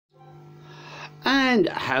And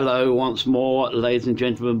hello once more, ladies and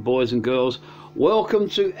gentlemen, boys and girls. Welcome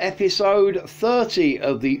to episode 30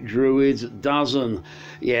 of the Druids Dozen.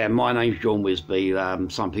 Yeah, my name's John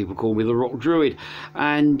Wisby. Some people call me the Rock Druid.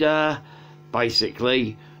 And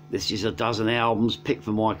basically, this is a dozen albums picked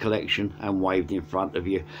from my collection and waved in front of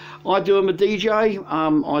you. I do them a DJ.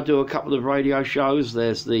 I do a couple of radio shows.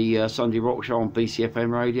 There's the Sunday Rock Show on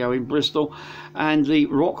BCFM Radio in Bristol, and the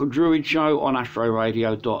Rock Druid Show on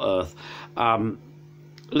astroradio.earth.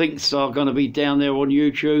 Links are going to be down there on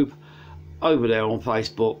YouTube, over there on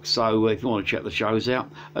Facebook, so if you want to check the shows out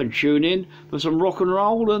and tune in for some rock and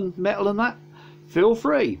roll and metal and that, feel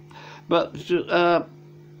free. But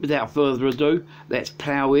without further ado, let's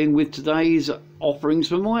plough in with today's offerings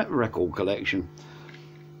from my record collection.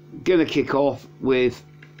 Gonna kick off with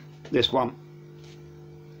this one.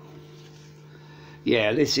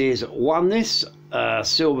 Yeah, this is Oneness,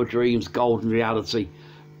 Silver Dreams Golden Reality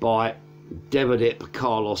by Devadip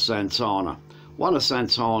Carlos Santana, one of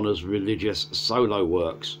Santana's religious solo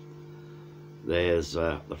works. There's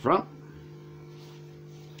the front,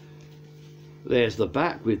 there's the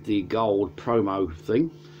back with the gold promo thing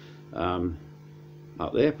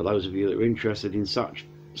up there for those of you that are interested in such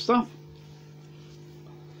stuff.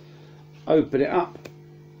 Open it up,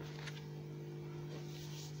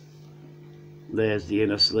 there's the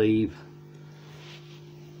inner sleeve.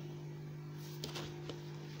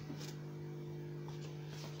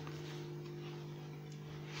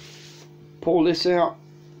 Pull this out.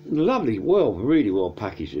 Lovely, really well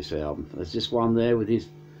packaged, this album. There's this one there with a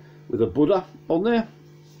Buddha on there,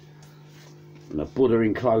 and a Buddha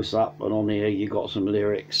in close up, and on here you got some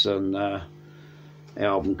lyrics and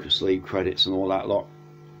album sleeve credits and all that lot.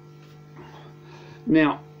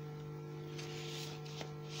 Now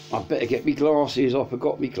I better get me glasses. I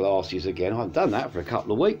forgot me glasses again. I've done that for a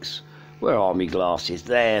couple of weeks. Where are me glasses?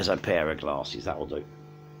 There's a pair of glasses, that'll do.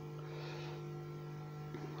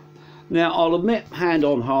 Now, I'll admit, hand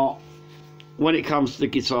on heart, when it comes to the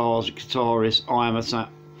guitarist,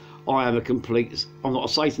 I am a complete, I'm not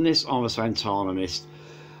a Satanist, I'm a Santanist.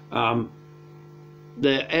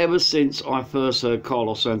 Ever since I first heard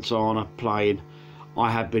Carlos Santana playing,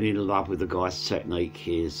 I have been in love with the guy's technique,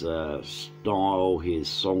 his style, his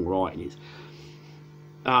songwriting,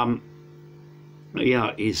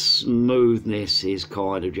 his smoothness, his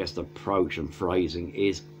kind of just approach and phrasing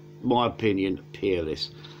is, in my opinion,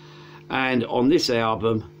 peerless. And on this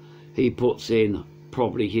album, he puts in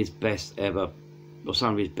probably his best ever, or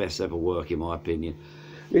some of his best ever work, in my opinion.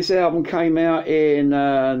 This album came out in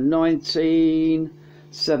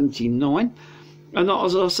 1979, and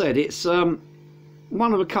as I said, it's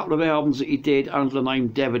one of a couple of albums that he did under the name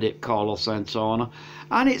Devadip Carlos Santana,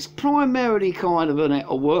 and it's primarily kind of a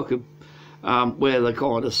work of, where the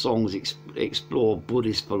kind of songs explore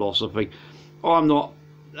Buddhist philosophy. I'm not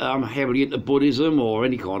heavily into Buddhism or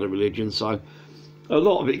any kind of religion, so a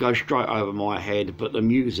lot of it goes straight over my head, but the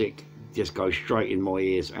music just goes straight in my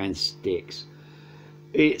ears and sticks.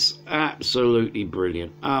 It's absolutely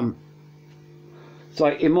brilliant. So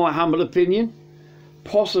in my humble opinion,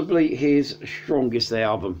 possibly his strongest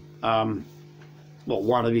album, one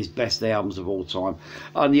of his best albums of all time.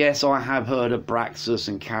 And yes, I have heard of Braxus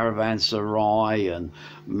and Caravanserai and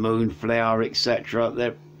Moonflower, etc.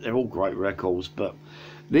 They're all great records, but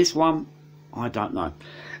this one, I don't know.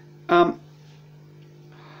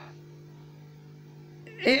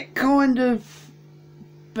 It kind of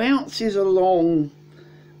bounces along.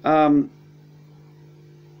 It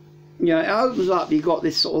opens up. You got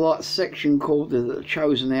this sort of like section called the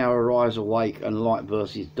Chosen Hour, Rise Awake, and Light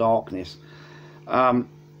versus Darkness.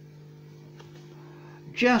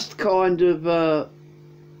 Just kind of a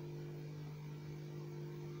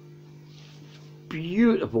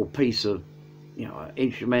beautiful piece of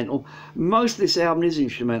instrumental. Most of this album is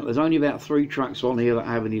instrumental. There's only about 3 tracks on here that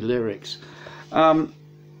have any lyrics. A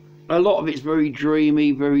lot of it's very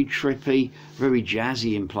dreamy, very trippy, very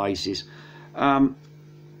jazzy in places.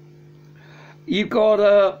 You've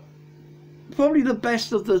got probably the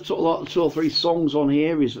best of the sort of like 2 or 3 songs on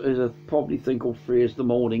here is a probably thing called Free as the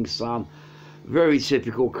Morning Sun. Very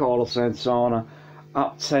typical Carlos Santana,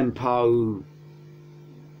 up tempo,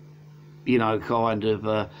 kind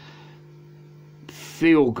of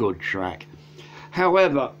feel good track.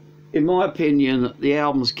 However, in my opinion, the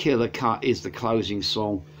album's killer cut is the closing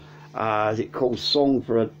song, as it calls Song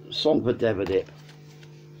for Devadip,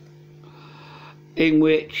 in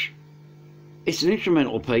which it's an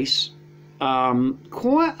instrumental piece,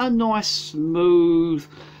 quite a nice smooth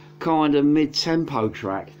kind of mid-tempo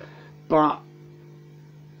track, but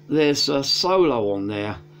there's a solo on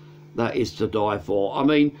there that is to die for. I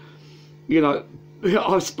mean,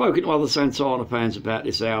 I've spoken to other Santana fans about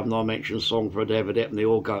this album. I mentioned a song for Devadip, and they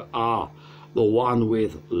all go, "Ah, the one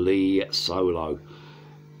with Lee solo."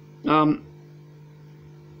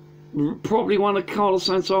 Probably one of Carlos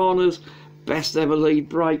Santana's best ever lead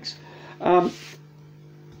breaks. I'm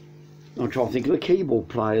trying to think of the keyboard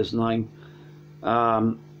player's name.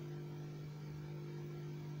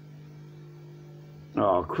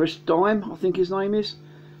 Chris Dime, I think his name is.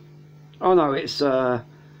 Oh no, it's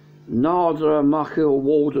Nada Michael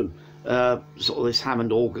Walden. Sort of this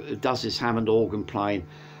Hammond organ, does this Hammond organ playing,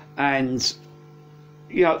 and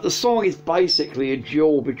the song is basically a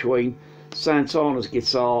duel between Santana's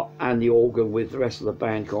guitar and the organ, with the rest of the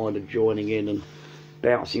band kind of joining in and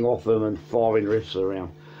bouncing off them and firing riffs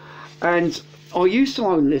around. And I used to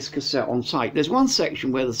own this cassette on tape. There's one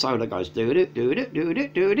section where the solo goes do it, do it, do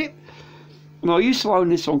it, do it. And I used to own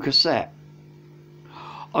this on cassette,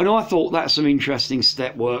 and I thought that's some interesting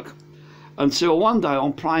step work, until one day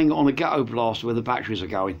I'm playing on a ghetto blast where the batteries are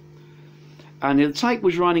going, and the tape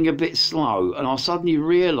was running a bit slow, and I suddenly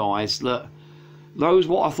realised that those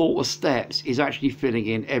what I thought were steps is actually filling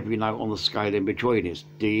in every note on the scale in between. It's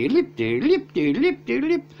dee-lip, dee-lip, dee-lip,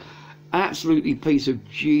 dee-lip. Absolutely piece of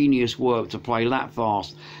genius work to play that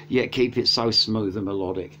fast, yet keep it so smooth and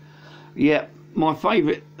melodic. Yeah, my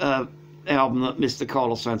favourite album that Mr.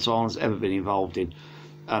 Carlos Santana's ever been involved in.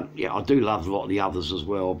 Yeah, I do love a lot of the others as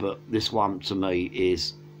well, but this one to me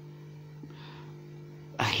is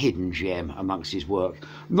a hidden gem amongst his work.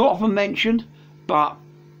 Not often mentioned, but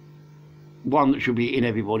one that should be in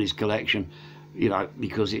everybody's collection,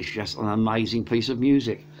 because it's just an amazing piece of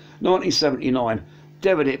music. 1979,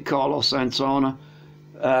 Devadip, Carlos Santana,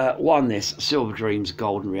 Oneness, Silver Dreams,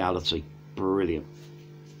 Golden Reality. Brilliant.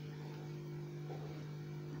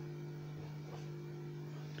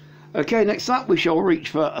 Okay, next up we shall reach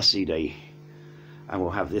for a CD, and we'll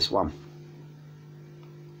have this one.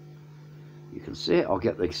 You can see it. I'll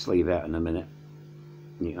get the sleeve out in a minute,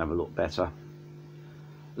 and you can have a look better.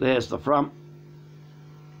 There's the front.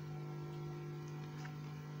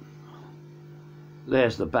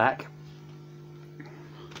 There's the back.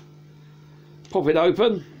 Pop it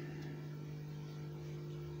open.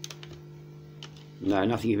 No,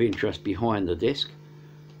 nothing of interest behind the disc.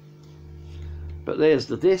 But there's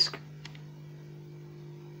the disc.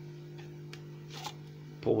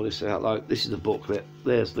 Pull this out though. This is the booklet.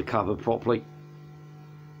 There's the cover properly.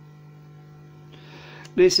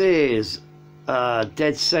 This is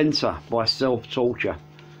Dead Center by Self Torture.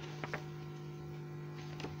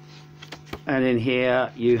 And in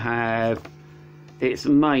here you have, it's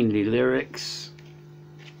mainly lyrics.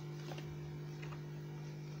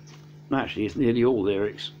 Actually, it's nearly all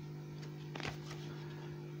lyrics.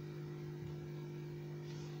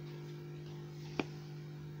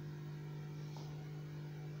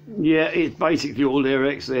 Yeah, it's basically all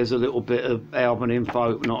lyrics. There's a little bit of album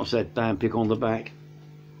info, not a said damn pick on the back.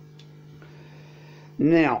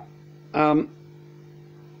 Now,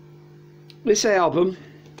 this album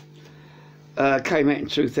came out in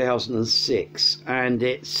 2006, and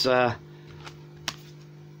it's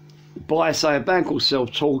by a band called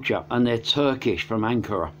Self Torture, and they're Turkish from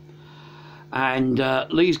Ankara. And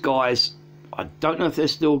these guys, I don't know if they're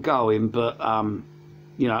still going, but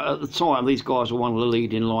at the time these guys were one of the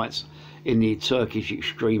leading lights in the Turkish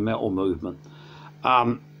extreme metal movement.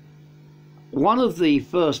 One of the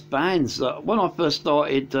first bands that, when I first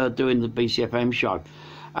started doing the BCFM show,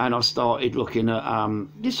 and I started looking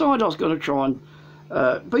at, decided I was going to try and,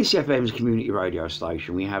 BCFM is a community radio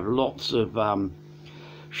station. We have lots of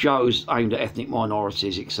shows aimed at ethnic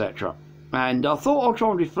minorities, etc. And I thought I'll try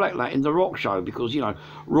and reflect that in the rock show, because,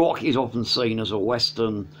 rock is often seen as a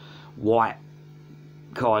Western, white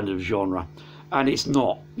kind of genre, and it's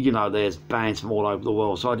not. There's bands from all over the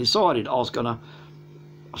world. So I decided I was gonna,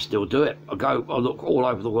 I still do it. I look all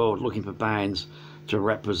over the world looking for bands to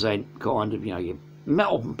represent kind of, your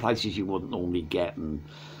metal from places you wouldn't normally get. And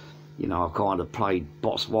I've kind of played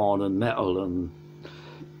Botswana metal and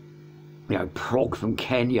prog from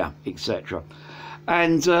Kenya, etc.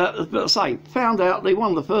 And but I say, found out that one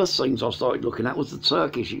of the first things I started looking at was the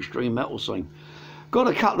Turkish extreme metal scene. Got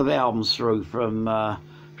a couple of albums through from, I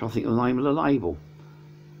think the name of the label,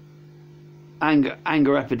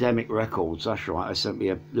 Anger Epidemic Records. That's right. They sent me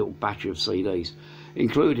a little batch of CDs,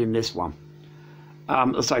 including this one.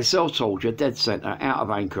 Let's say Self Torture, Dead Center, out of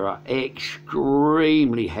Ankara.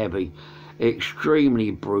 Extremely heavy,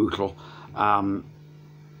 extremely brutal.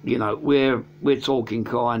 We're talking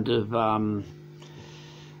kind of, I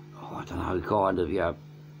don't know, kind of,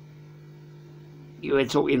 we're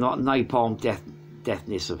talking like napalm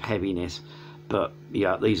deathness of heaviness. But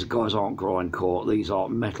these guys aren't grindcore. These are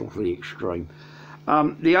metal to the extreme.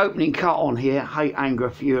 The opening cut on here, Hate, Anger,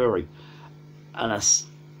 Fury, an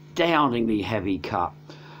astoundingly heavy cut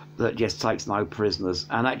that just takes no prisoners,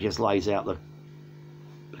 and that just lays out the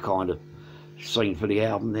kind of scene for the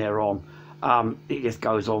album there on. It just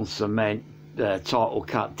goes on cement. Title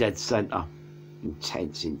cut, dead center,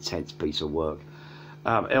 intense piece of work.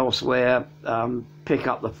 Elsewhere, Pick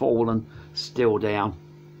Up the Fallen, Still Down,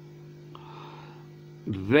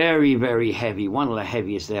 very heavy, one of the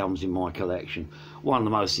heaviest albums in my collection, one of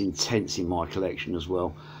the most intense in my collection as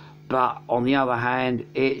well. But on the other hand,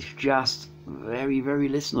 it's just very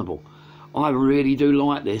listenable. I really do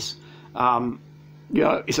like this. You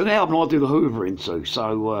know, it's an album I do the hoovering to,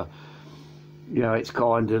 so you know, it's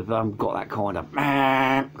kind of got that kind of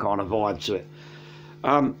vibe to it.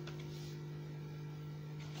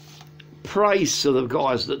 Praise to the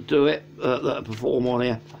guys that do it, that perform on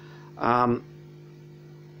here.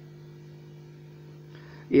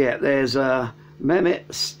 Yeah, there's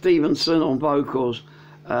Mehmet Stevenson on vocals,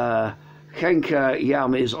 Kenka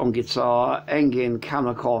Yamiz on guitar, Engin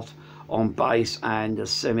Kamakov on bass, and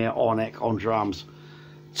Semir Onek on drums.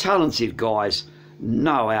 Talented guys,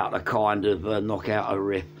 know how to kind of knock out a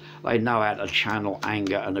riff. They know how to channel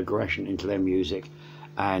anger and aggression into their music,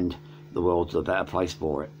 and the world's a better place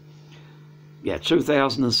for it. Yeah,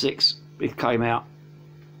 2006 it came out.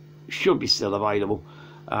 Should be still available.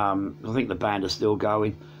 I think the band are still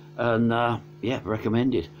going, and yeah,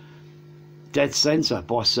 recommended. Dead Center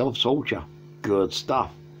by Self Torture, good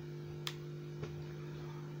stuff.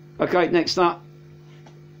 Okay, next up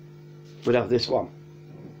we'd have this one.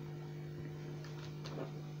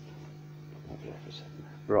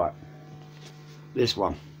 Right, this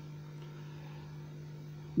one.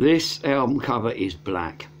 This album cover is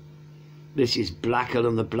black. This is blacker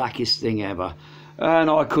than the blackest thing ever, and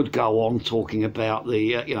I could go on talking about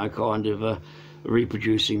the you know, kind of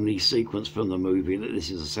reproducing the sequence from the movie that this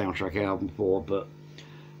is a soundtrack album for, but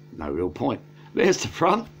no real point. There's the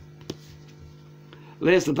front,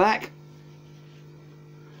 there's the back,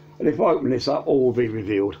 and if I open this up, all will be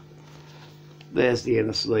revealed. There's the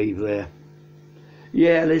inner sleeve there.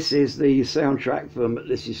 Yeah, this is the soundtrack from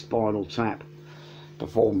This Is Spinal Tap,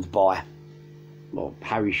 performed by, well,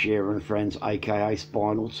 Harry Shearer and Friends, aka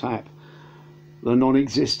Spinal Tap. The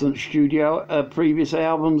non-existent studio previous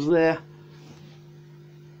albums there.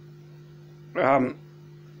 The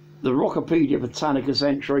Rockopedia Botanicus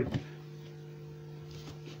entry.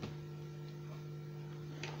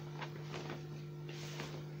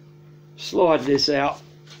 Slide this out.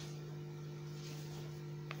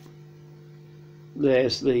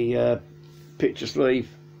 There's the picture sleeve.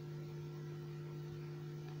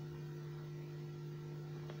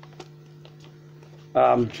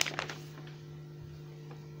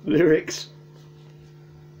 Lyrics.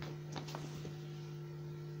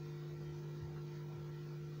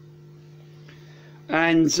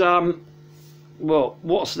 And well,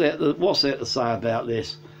 what's there to say about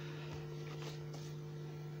this?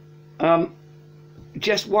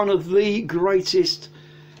 Just one of the greatest,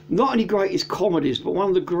 not only greatest comedies, but one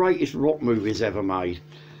of the greatest rock movies ever made.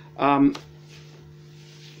 I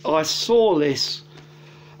saw this.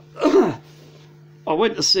 I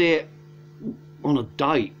went to see it on a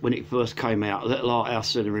date when it first came out at a lighthouse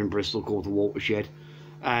cinema in Bristol called the Watershed,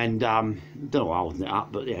 and don't know why I wasn't it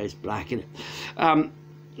up, but yeah, it's black, isn't it?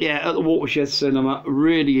 Yeah, at the Watershed Cinema,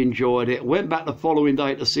 really enjoyed it. Went back the following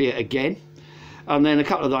day to see it again, and then a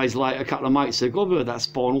couple of days later, a couple of mates said, "God, that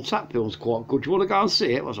Spinal Tap film's quite good. Do you want to go and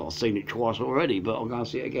see it?" Well, I've seen it twice already, but I'll go and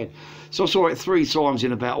see it again. So I saw it 3 times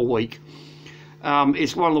in about a week.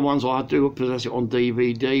 It's one of the ones I do possess it on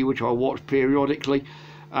DVD, which I watch periodically.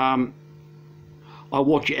 I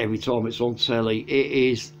watch it every time it's on telly. It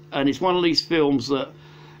is, and it's one of these films that,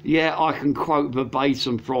 yeah, I can quote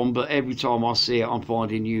verbatim from, but every time I see it, I'm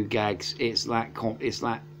finding new gags. It's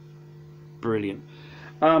that brilliant.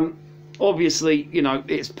 Obviously, you know,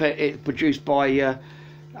 it's produced by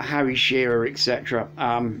Harry Shearer, etc.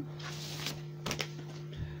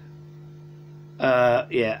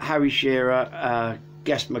 Yeah, Harry Shearer,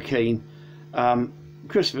 Guest McKean,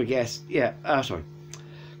 Christopher Guest, yeah, sorry,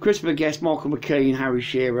 Christopher Guest, Michael McKean, Harry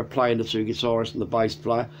Shearer playing the 2 guitarists and the bass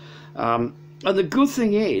player. And the good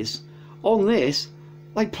thing is, on this,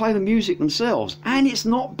 they play the music themselves, and it's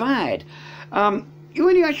not bad.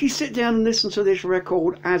 When you actually sit down and listen to this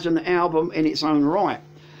record as an album in its own right,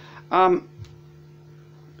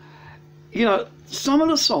 you know, some of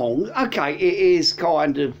the songs, okay, it is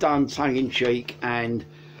kind of done tongue-in-cheek, and,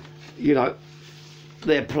 you know,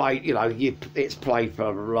 they're played, you know, it's played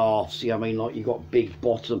for laughs. You know, I mean, like, you got Big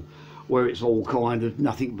Bottom, where it's all kind of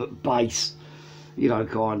nothing but bass, you know,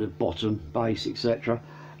 kind of bottom, bass, etc.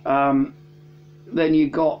 then you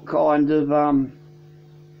got kind of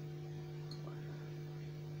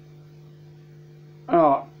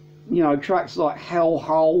you know, tracks like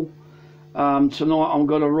Hellhole, Tonight I'm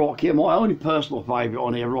Gonna Rock You. My only personal favourite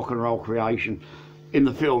on here, Rock and Roll Creation. In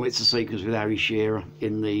the film, it's a sequence with Harry Shearer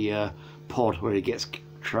in the pod where he gets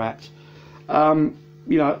trapped. You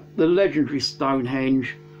know, the legendary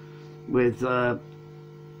Stonehenge with,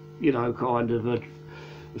 you know, kind of a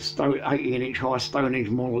 18-inch high Stonehenge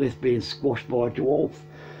monolith being squashed by a dwarf.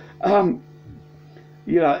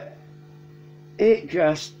 You know, it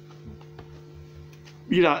just,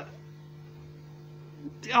 you know,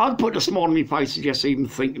 I'd put a smile on my face just even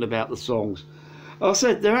thinking about the songs. I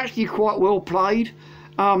said they're actually quite well played.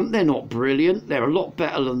 They're not brilliant. They're a lot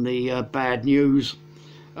better than the Bad News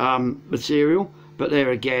material. But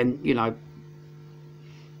there again, you know,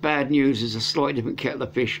 Bad News is a slightly different kettle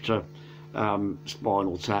of fish to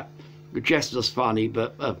Spinal Tap. Just as funny,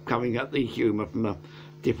 but coming at the humour from a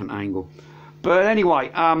different angle. But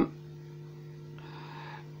anyway, I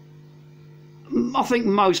think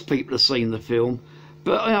most people have seen the film.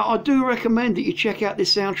 But I do recommend that you check out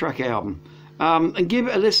this soundtrack album and give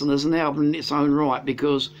it a listen as an album in its own right,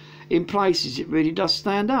 because in places it really does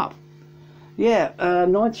stand up. Yeah,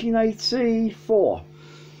 1984.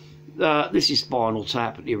 This is Spinal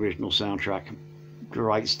Tap, the original soundtrack.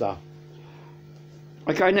 Great stuff.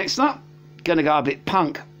 Okay, next up, gonna go a bit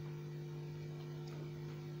punk.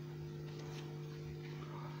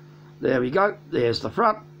 There we go, there's the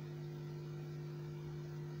front.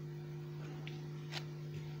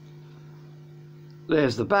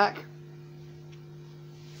 There's the back.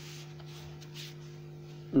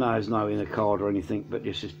 No, there's no inner card or anything, but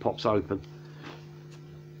this just pops open.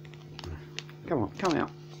 Come on, come out.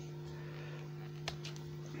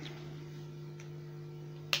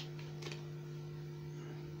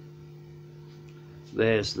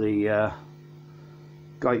 There's the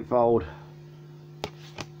gatefold,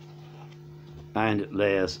 and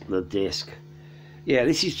there's the disc. Yeah,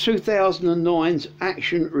 this is 2009's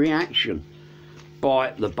Action Reaction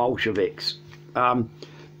by the Bolsheviks.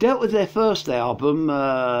 Dealt with their first album,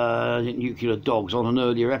 Nuclear Dogs, on an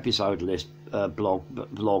earlier episode list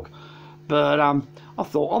vlog. But I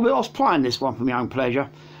thought, I was playing this one for my own pleasure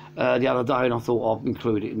the other day, and I thought I'd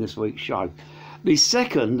include it in this week's show. The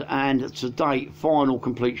second and to date final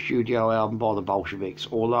complete studio album by the Bolsheviks,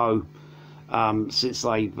 although since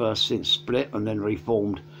they've since split and then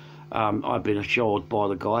reformed, I've been assured by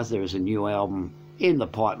the guys there is a new album in the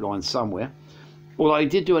pipeline somewhere. Although he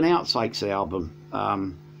did do an outtakes album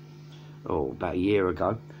about a year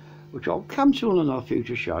ago, which I'll come to on another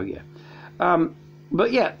future show, yeah.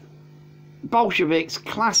 But yeah, Bolsheviks,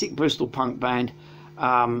 classic Bristol punk band.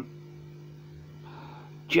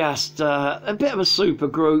 Just a bit of a super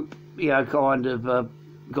group, you know, kind of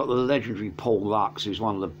got the legendary Paul Lux, who's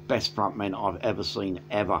one of the best frontmen I've ever seen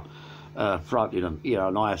ever, fronting them. You know,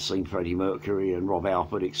 and I have seen Freddie Mercury and Rob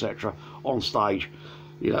Halford, etc. on stage.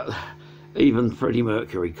 You know, even Freddie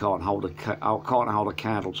Mercury can't hold a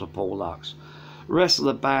candle to Paul Lux. The rest of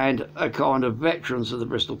the band are kind of veterans of the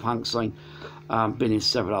Bristol punk scene, been in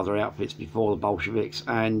several other outfits before the Bolsheviks,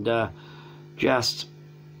 and just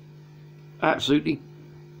absolutely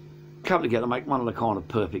come together to make one of the kind of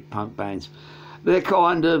perfect punk bands. They're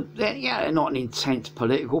kind of, they're not an intense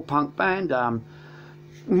political punk band,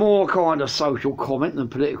 more kind of social comment than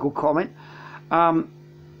political comment.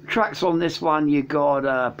 Tracks on this one, you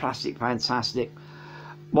got Plastic Fantastic.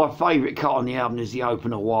 My favourite cut on the album is the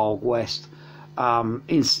opener, Wild West,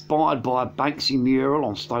 inspired by a Banksy mural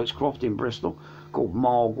on Stokes Croft in Bristol called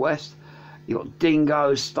Mild West. You got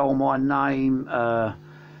Dingo, Stole My Name,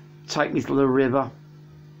 Take Me to the River.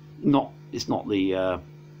 It's not the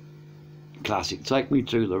classic Take Me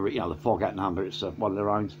to the, you know, the Foghat number. It's one of their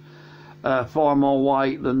own. 5 Mile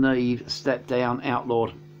Way, The Need, Step Down,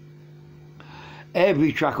 Outlawed.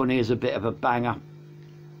 Every track on here is a bit of a banger.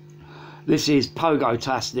 This is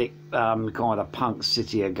Pogo-tastic, kind of punk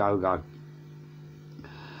city a go-go.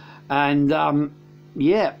 And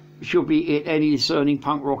yeah, should be in any discerning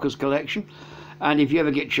punk rockers collection. And if you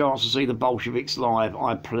ever get a chance to see the Bolsheviks live,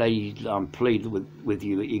 I plead with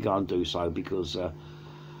you that you go and do so, because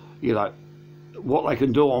you know what they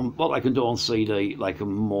can do on CD, they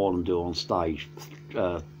can more than do on stage,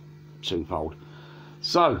 twofold.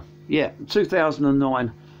 So yeah,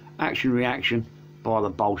 2009 Action Reaction by the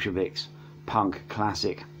Bolsheviks, punk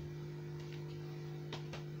classic.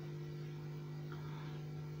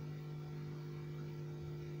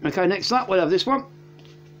 Okay, next up we'll have this one.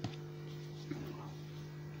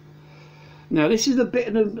 Now this is a bit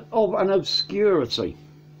of an obscurity.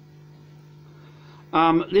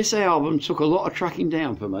 This album took a lot of tracking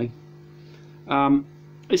down for me.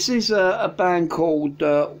 This is a band called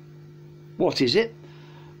What Is It?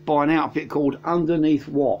 By an outfit called Underneath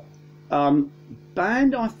What.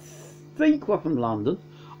 Band, I think, were from London.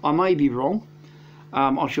 I may be wrong.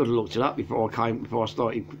 I should have looked it up before I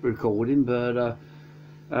started recording, but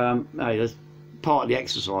hey, that's part of the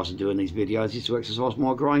exercise of doing these videos is to exercise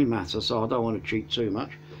my grey matter, so I don't want to cheat too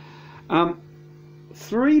much.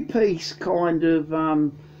 Three-piece kind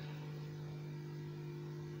of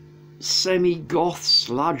semi-goth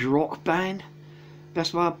sludge rock band,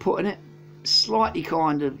 best way of putting it. Slightly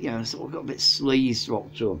kind of, you know, sort of got a bit sleaze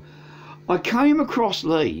rock to them. I came across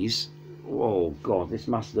these, oh god, this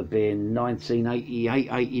must have been 1988,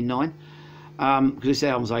 89, because this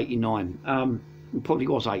album's 89, probably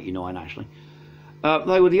was 89 actually.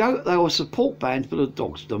 They were a support band for the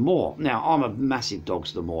Dogs D'Amour. Now, I'm a massive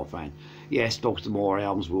Dogs D'Amour fan. Yes, Dogs D'Amour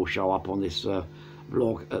albums will show up on this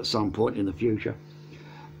vlog at some point in the future.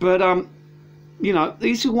 But, you know,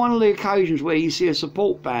 these are one of the occasions where you see a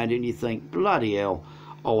support band and you think, bloody hell,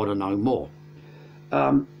 I want to know more.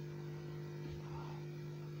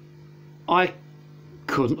 I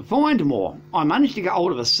couldn't find more. I managed to get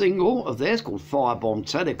hold of a single of theirs called Firebomb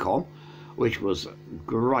Telecom, which was a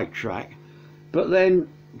great track. But then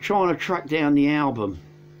trying to track down the album,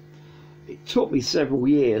 it took me several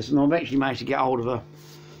years, and I eventually managed to get hold of a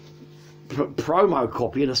promo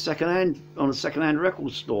copy in a second-hand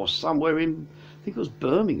record store somewhere in, I think it was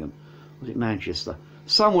Birmingham, was it Manchester?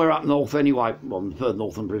 Somewhere up north anyway, well, further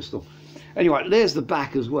north than Bristol. Anyway, there's the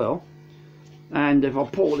back as well, and if I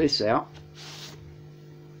pull this out,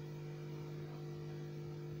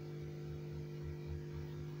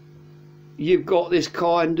 you've got this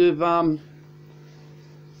kind of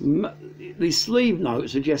the sleeve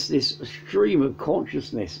notes are just this stream of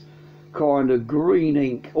consciousness, kind of green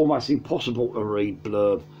ink, almost impossible to read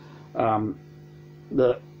blurb,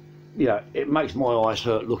 that, yeah, it makes my eyes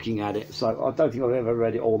hurt looking at it. So I don't think I've ever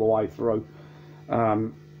read it all the way through,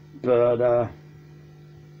 but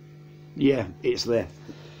yeah, it's there.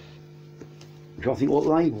 I'm trying to think what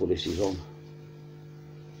label this is on.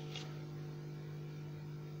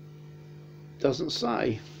 Doesn't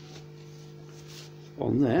say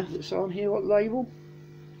on there. It's on here what label?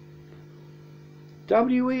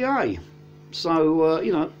 WEA. So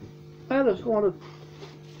you know, there's kind of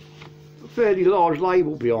a fairly large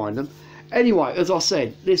label behind them. Anyway, as I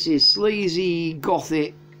said, this is sleazy,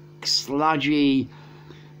 gothic, sludgy,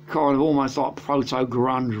 kind of almost like proto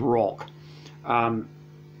grunge rock, and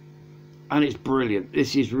it's brilliant.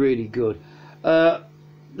 This is really good. The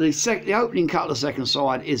opening cut of the second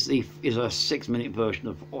side is a 6-minute version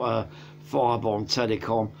of Firebomb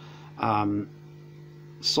Telecom,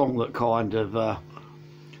 song that kind of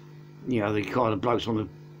you know, the kind of blokes on the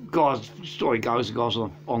guy's story goes, the guy's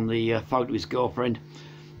on the phone to his girlfriend,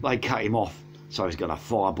 they cut him off, so he's going to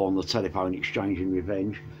firebomb the telephone exchange in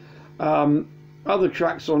revenge. Other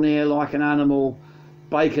tracks on here like An Animal,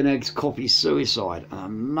 Bacon Eggs, Coffee, Suicide, an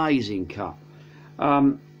amazing cut.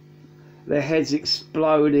 Their Heads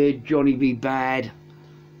Exploded, Johnny B. Bad,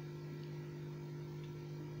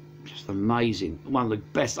 just amazing. One of the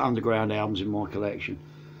best underground albums in my collection.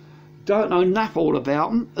 Don't know naff all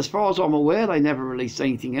about them. As far as I'm aware, they never released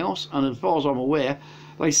anything else, and as far as I'm aware,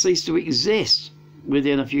 they ceased to exist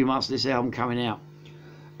within a few months of this album coming out.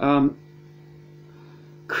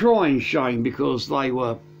 Crying shame, because they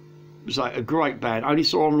were a great band. I only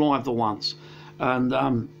saw them live the once, and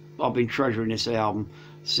I've been treasuring this album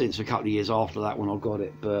since a couple of years after that when I got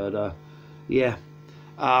it. But yeah,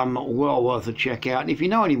 well worth a check out. And if you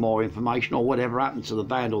know any more information or whatever happened to the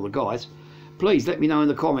band or the guys, please let me know in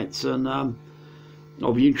the comments, and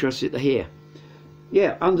I'll be interested to hear.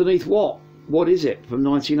 Yeah, Underneath What? What Is It? From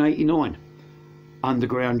 1989.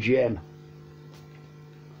 Underground gem.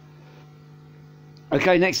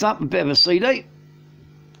 Okay, next up, a bit of a CD.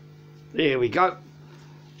 Here we go.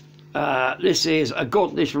 This is a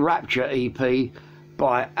Godless Rapture EP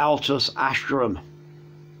by Altus Astrum.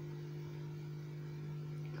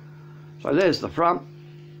 So there's the front.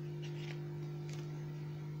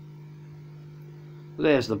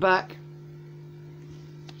 There's the back.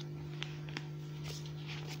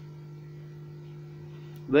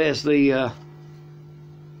 There's the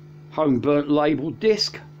home burnt label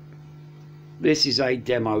disc. This is a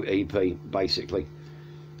demo EP, basically.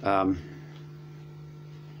 I'll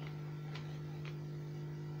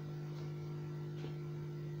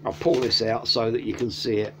pull this out so that you can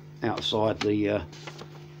see it outside the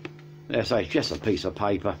it's just a piece of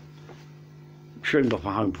paper trimmed off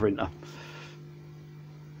a home printer.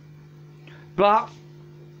 But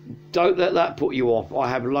don't let that put you off. I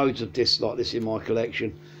have loads of discs like this in my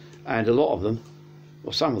collection, and a lot of them,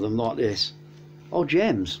 or some of them like this, are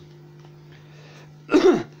gems.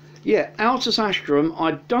 Yeah, Altus Astrum,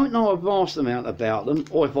 I don't know a vast amount about them,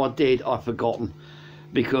 or if I did, I've forgotten,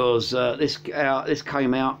 because this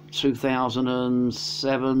came out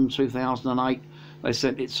 2007, 2008. They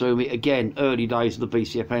sent it to me, again, early days of the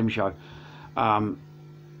BCFM show. Band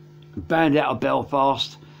out of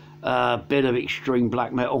Belfast, bit of extreme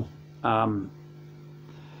black metal.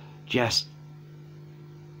 Just,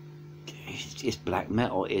 it's black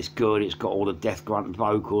metal, it's good, it's got all the death grunt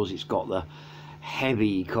vocals, it's got the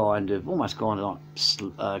heavy kind of, almost kind of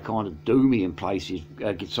like kind of doomy in places,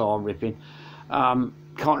 guitar ripping. Can't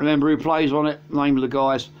remember who plays on it, name of the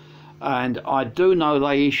guys, and I do know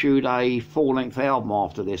they issued a full-length album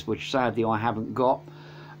after this, which sadly I haven't got.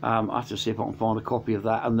 I have to see if I can find a copy of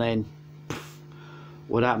that, and then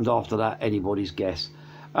what happened after that, anybody's guess.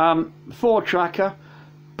 4-tracker,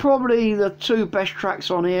 probably the two best tracks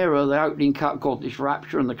on here are the opening cut, Godless,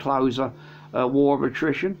 Rapture, and the closer, War of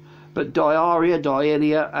Attrition. But Diarrhea,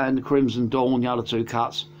 Dialia, and Crimson Dawn, the other two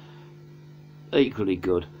cuts, equally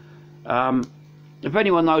good. If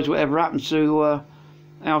anyone knows whatever happened to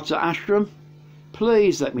Altus Astrum,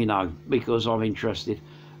 please let me know, because I'm interested.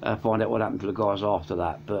 Find out what happened to the guys after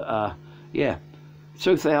that. But yeah,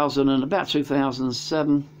 2000 and about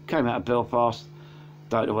 2007, came out of Belfast.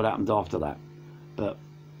 Don't know what happened after that. But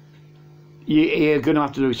you're going to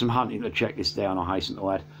have to do some hunting to check this down, I hasten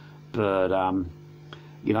to add. But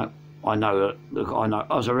you know, I know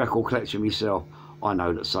as a record collector myself, I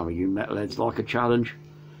know that some of you metalheads like a challenge.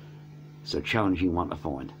 It's a challenging one to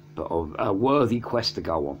find, but a worthy quest to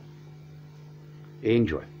go on.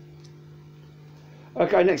 Enjoy.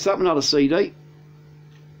 Okay, next up, another CD.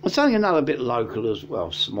 It's only another bit local as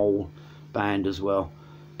well, small band as well,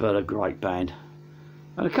 but a great band.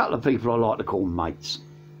 And a couple of people I like to call mates.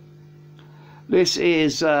 This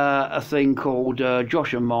is a thing called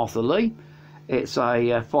Josh and Martha Lee. It's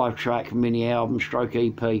a 5-track mini album stroke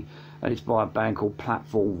EP, and it's by a band called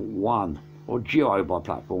Platform 1, or duo by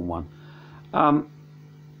Platform 1.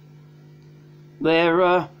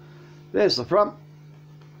 There's the front.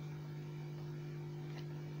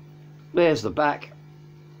 There's the back.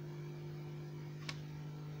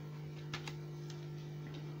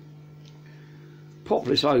 Pop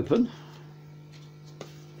this open.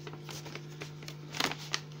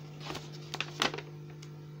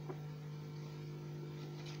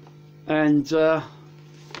 And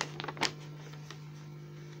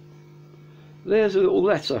there's a little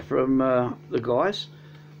letter from the guys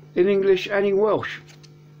in English and in Welsh,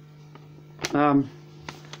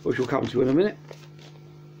 which we'll come to in a minute.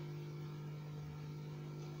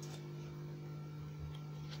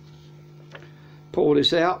 Pour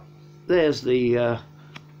this out. There's the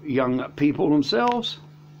young people themselves.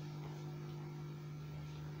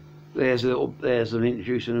 There's them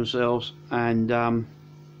introducing themselves, and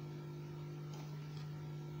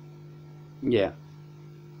yeah,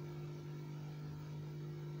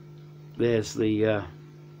 there's the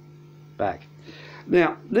back.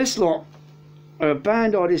 Now this lot are a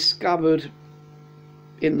band I discovered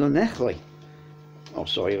in the Nethley. Oh,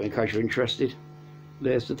 sorry, in case you're interested,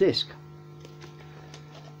 there's the disc.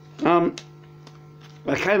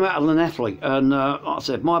 I came out of the Nethley, and like I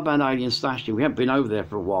said, my band Alien stashed it. We haven't been over there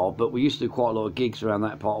for a while, but we used to do quite a lot of gigs around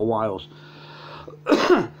that part of Wales.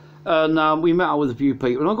 And we met up with a few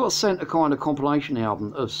people, and I got sent a kind of compilation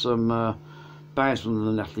album of some bands from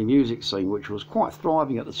the Nethley music scene, which was quite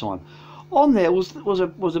thriving at the time. On there was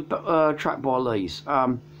a track by Lee's,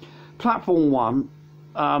 Platform 1.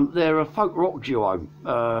 They're a folk rock duo,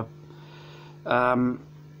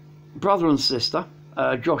 brother and sister,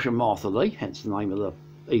 Josh and Martha Lee, hence the name of the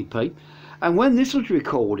EP. And when this was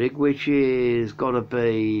recorded, which is got to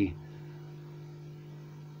be,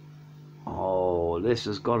 this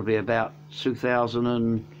has got to be about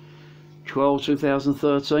 2012,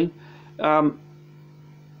 2013.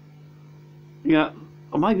 Yeah,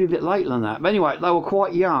 or maybe a bit later than that. But anyway, they were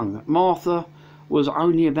quite young. Martha was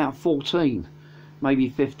only about 14, maybe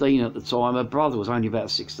 15 at the time. Her brother was only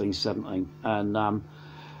about 16, 17. And,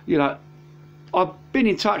 you know, I've been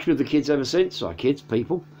in touch with the kids ever since.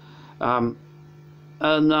 People. I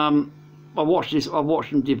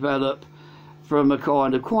watched them develop from a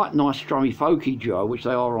kind of quite nice strummy folky duo, which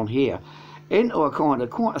they are on here, into a kind of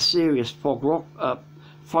quite a serious folk rock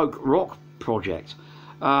project.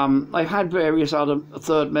 They've had various other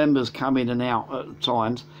third members come in and out at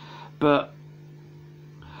times, but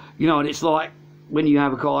you know, and it's like when you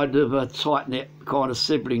have a kind of a tight-knit kind of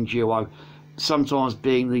sibling duo, sometimes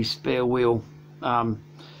being the spare wheel. Yeah,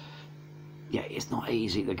 it's not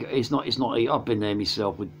easy. It's not easy. I've been there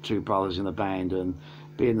myself with two brothers in a band and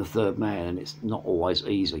being the third man, and it's not always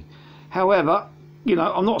easy. However, you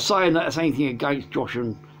know, I'm not saying that it's anything against Josh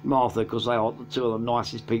and Martha, because they are two of the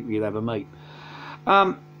nicest people you'll ever meet.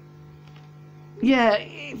 Yeah,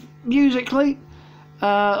 musically,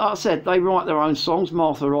 like I said, they write their own songs.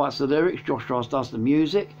 Martha writes the lyrics, Josh does the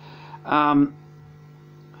music.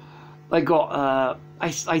 They got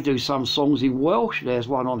they do some songs in Welsh. There's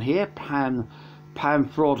one on here, Pan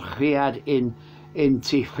Frod Rhiad in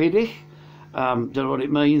Thieving. Don't know what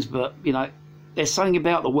it means, but you know, there's something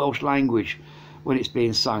about the Welsh language when it's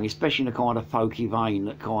being sung, especially in a kind of folky vein,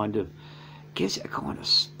 that kind of gives it a kind of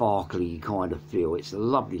sparkly kind of feel. It's a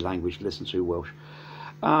lovely language to listen to, Welsh.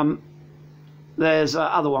 There's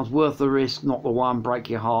other ones, Worth the Risk, Not the One, Break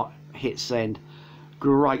Your Heart, Hit Send.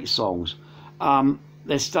 Great songs.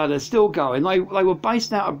 They're still going. They were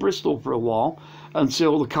based out of Bristol for a while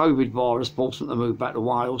until the COVID virus forced them to move back to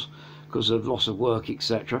Wales because of loss of work,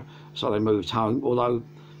 etc. So they moved home, although,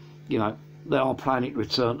 you know, they are planning to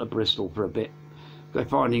return to Bristol for a bit. They're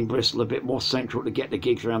finding Bristol a bit more central to get the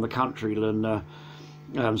gigs around the country than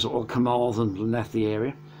sort of Carmarthen and Lethe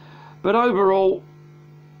area. But overall,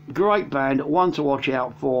 great band, one to watch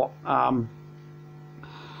out for.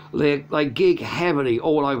 They gig heavily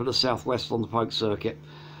all over the southwest on the folk circuit,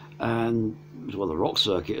 and well, the rock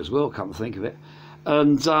circuit as well, come to think of it.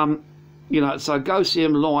 And you know, so go see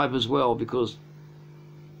them live as well, because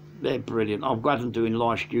they're brilliant. I'm glad I'm doing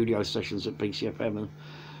live studio sessions at BCFM,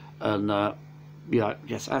 and you know,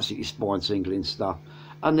 just absolutely spine-tingling stuff.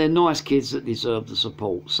 And they're nice kids that deserve the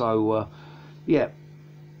support. So yeah,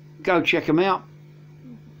 go check them out,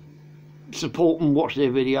 support them, watch their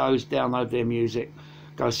videos, download their music,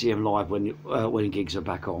 go see them live when gigs are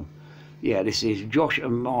back on. Yeah, this is Josh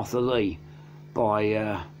and Martha Lee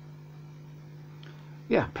by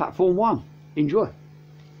yeah, Platform 1. Enjoy.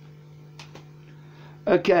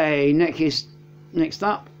 Okay, next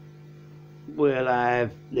up we'll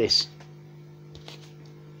have this.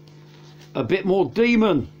 A bit more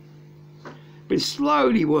Demon. Been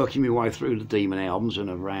slowly working my way through the Demon albums in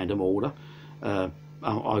a random order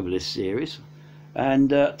over this series, and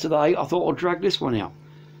today I thought I'd drag this one out.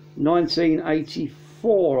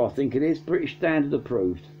 1984, I think it is, British Standard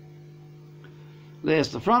approved. There's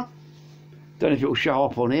the front. Don't know if it will show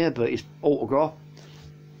up on here, but it's autographed.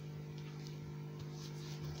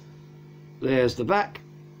 There's the back.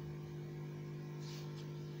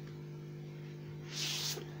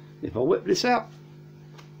 If I whip this out,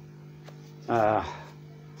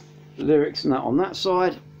 lyrics and that on that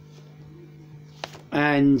side,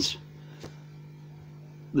 and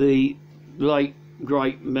the late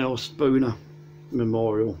great Mel Spooner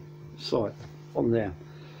memorial site on there.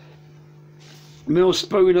 Mel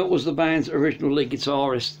Spooner was the band's original lead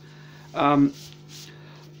guitarist.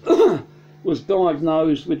 Was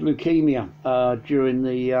diagnosed with leukemia during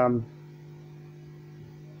the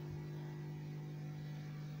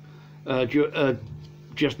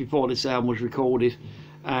just before this album was recorded,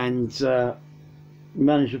 and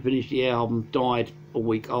managed to finish the album. Died a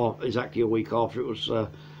week after, exactly a week after it was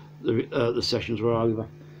the sessions were over.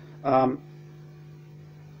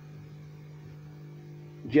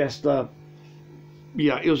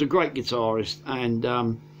 Yeah, he was a great guitarist, and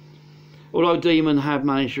although Demon have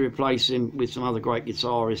managed to replace him with some other great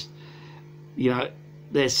guitarists, you know,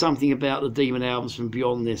 there's something about the Demon albums from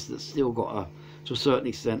beyond this that's still got to a certain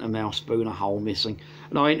extent a Mel Spooner hole missing.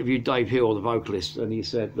 And I interviewed Dave Hill, the vocalist, and he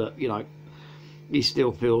said that, you know, he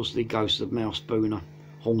still feels the ghost of Mel Spooner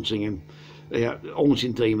haunting him,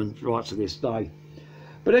 haunting Demon right to this day.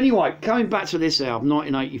 But anyway, coming back to this album,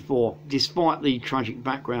 1984, despite the tragic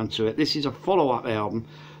background to it, this is a follow-up album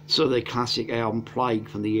to the classic album Plague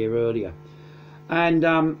from the year earlier. And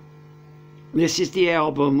this is the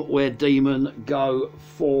album where Demon go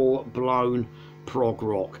full-blown prog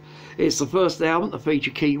rock. It's the first album to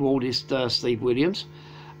feature keyboardist Steve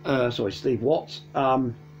Watts,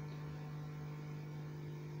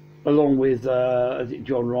 along with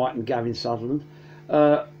John Wright and Gavin Sutherland.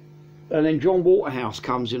 And then John Waterhouse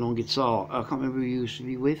comes in on guitar. I can't remember who he used to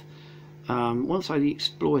be with. I want to say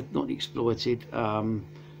not the Exploited,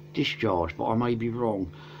 Discharge, but I may be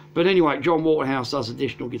wrong. But anyway, John Waterhouse does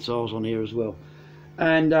additional guitars on here as well.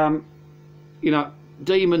 And, you know,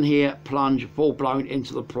 Demon here plunge full blown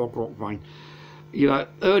into the prog rock vein. You know,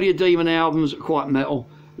 earlier Demon albums are quite metal.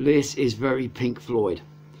 This is very Pink Floyd.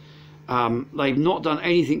 They've not done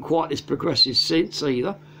anything quite this progressive since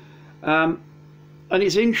either. And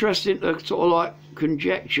it's interesting to sort of like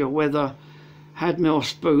conjecture whether, had Mel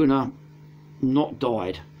Spooner not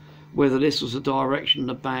died, whether this was a direction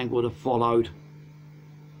the band would have followed,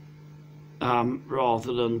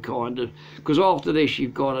 rather than kind of, because after this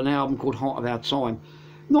you've got an album called Heart of Our Time,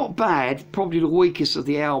 Not bad, probably the weakest of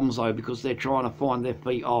the albums though, because they're trying to find their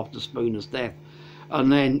feet after Spooner's death. And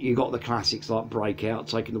then you got the classics like Breakout,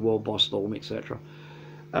 Taking the World by Storm, etc.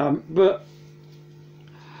 But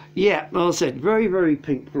yeah, like I said, very, very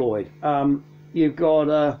Pink Floyd. You've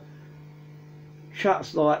got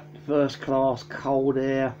tracks like First Class, Cold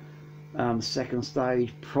Air, Second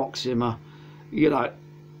Stage, Proxima. You know,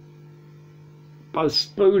 both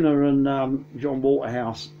Spooner and John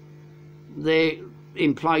Waterhouse, they're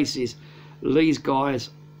in places. These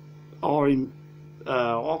guys are in.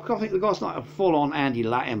 I think the guy's like a full-on Andy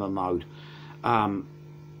Latimer mode.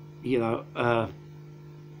 You know,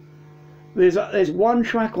 there's one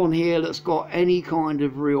track on here that's got any kind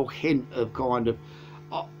of real hint of kind of,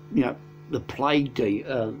 you know, the plague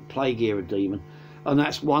era Demon, and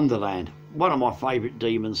that's Wonderland. One of my favourite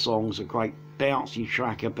Demon songs, a great bouncy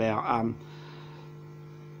track about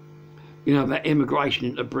you know, about immigration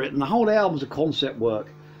into Britain. The whole album's a concept work,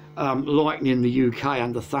 likening the UK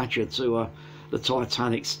under Thatcher to the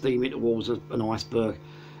Titanic steaming towards an iceberg,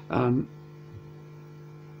 and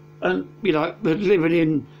you know, living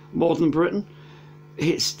in modern Britain,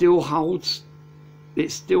 it still holds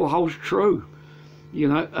true. You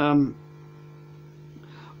know,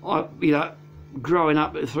 you know, growing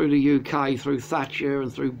up through the UK, through Thatcher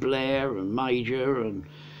and through Blair and Major and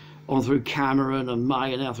on through Cameron and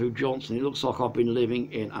May and now through Johnson, it looks like I've been living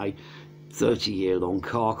in a 30-year-long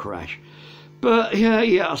car crash. But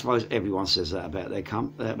yeah, I suppose everyone says that about their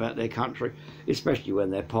country, especially when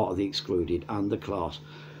they're part of the excluded underclass.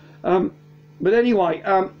 But anyway,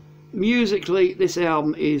 musically, this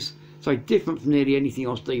album is so different from nearly anything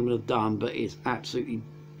else Demon have done, but it's absolutely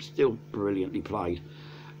still brilliantly played.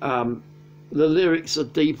 The lyrics are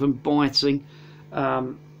deep and biting.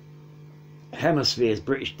 Hemisphere's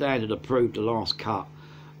British Standard approved the last cut,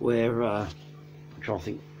 where I'm trying to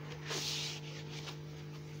think.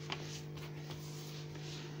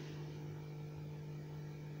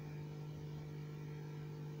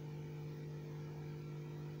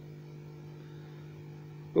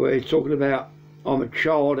 Where he's talking about, I'm a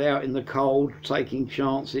child out in the cold, taking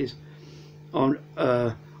chances. I'm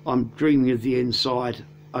dreaming of the inside,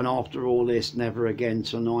 and after all this, never again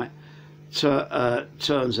tonight.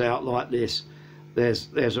 Turns out like this,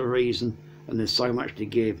 there's a reason, and there's so much to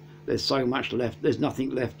give. There's so much left. There's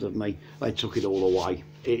nothing left of me. They took it all away.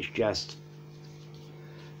 It's just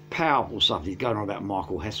powerful stuff. He's going on about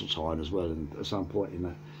Michael Heseltine as well, at some point in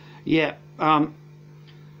that. Yeah.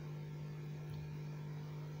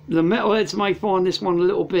 The metalheads may find this one a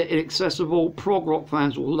little bit inaccessible. Prog rock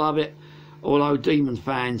fans will love it, although Demon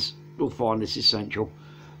fans will find this essential.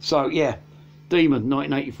 So yeah, Demon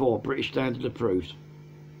 1984, British Standard approved.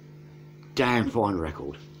 Damn fine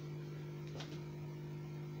record.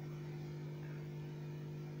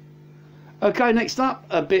 Okay, next up,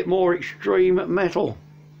 a bit more extreme metal.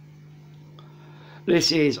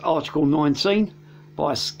 This is Article 19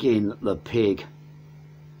 by Skin the Pig.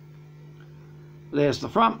 There's the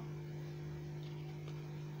front.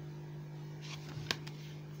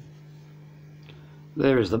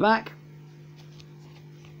 There is the back.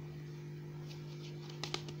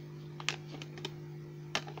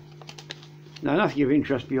 Now, nothing of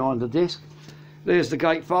interest behind the disc. There's the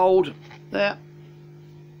gatefold there.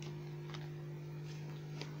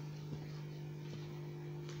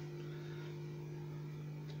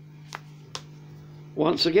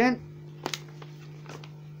 Once again,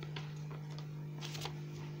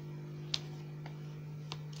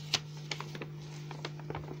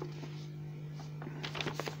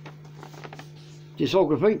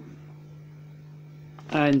 discography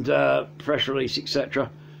and press release, etc.,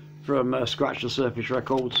 from Scratch the Surface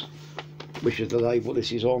Records, which is the label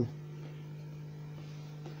this is on.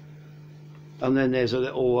 And then there's a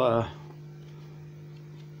little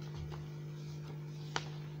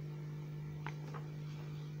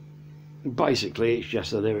basically it's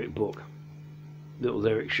just a lyric book, little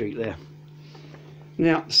lyric sheet there.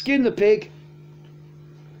 Now, Skin the Pig,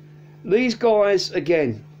 these guys,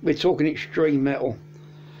 again, we're talking extreme metal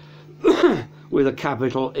with a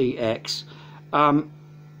capital EX.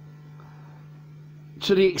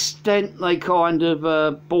 To the extent they kind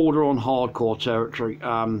of border on hardcore territory,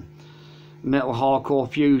 metal hardcore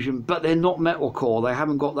fusion, but they're not metalcore. They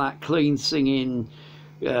haven't got that clean singing,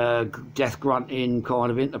 death grunting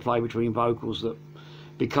kind of interplay between vocals that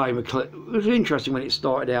became a it was interesting when it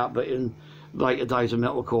started out, but in later days of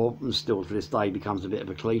metalcore, and still to this day, becomes a bit of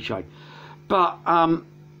a cliche. But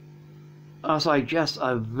I say, just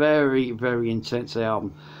a very, very intense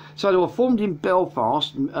album. So they were formed in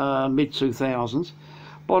Belfast, mid-2000s.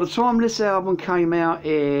 By the time this album came out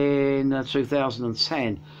in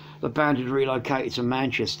 2010, the band had relocated to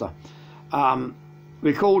Manchester.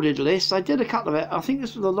 Recorded list, they did a couple of it. I think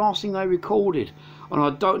this was the last thing they recorded, and I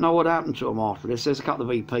don't know what happened to them after this. There's a couple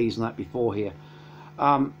of EPs and that before here.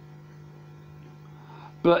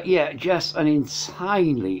 But yeah, just an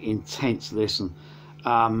insanely intense listen.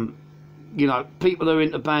 You know, people who are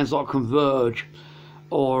into bands like Converge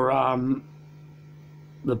or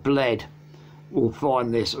The Bled will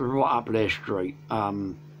find this right up their street.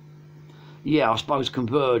 Yeah, I suppose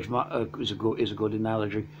Converge is a good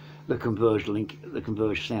analogy. The Converge link, the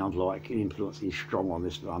Converge sound like influence is strong on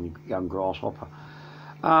this young Grasshopper.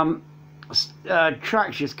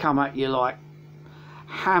 Tracks just come at you like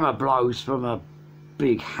hammer blows from a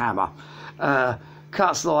big hammer.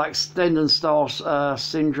 Cuts like Stendhal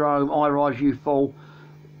Syndrome, I Rise You Fall,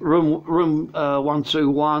 Room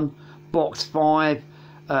 121, Box 5,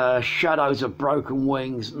 Shadows of Broken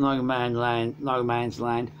Wings, No Man's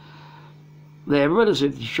Land. They're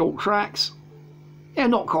relatively short tracks. Yeah,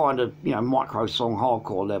 not kind of, you know, micro song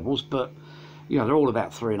hardcore levels, but you know, they're all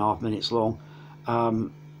about 3.5 minutes long.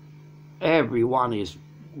 Every one is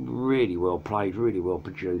really well played, really well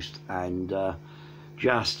produced, and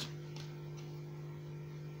just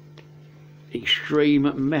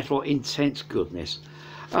extreme metal intense goodness.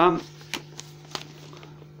 Yeah,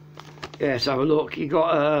 let's have a look. You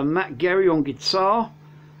got Matt Gerry on guitar,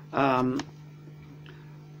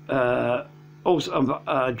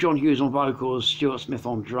 also John Hughes on vocals, Stuart Smith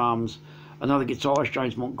on drums, another guitarist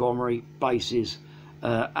James Montgomery, basses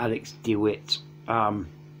Alex DeWitt.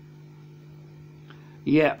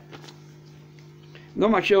 Yeah,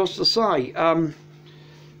 not much else to say.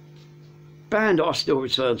 Band I still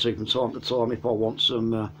return to from time to time if I want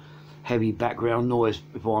some heavy background noise,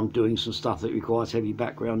 if I'm doing some stuff that requires heavy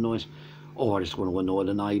background noise, or I just want to annoy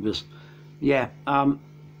the neighbours. Yeah,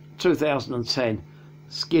 2010,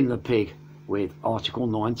 Skin the Pig with Article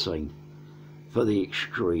 19 for the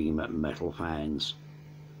extreme metal fans.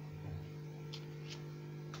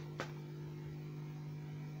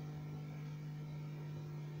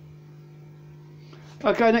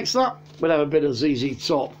 Okay, next up we'll have a bit of ZZ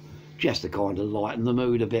Top, just to kind of lighten the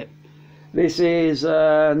mood a bit. This is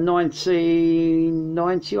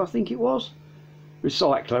 1990, I think it was.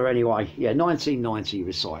 Recycler anyway. Yeah, 1990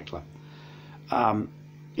 Recycler.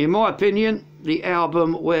 In my opinion, the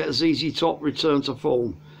album where ZZ Top returned to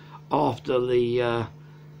form after the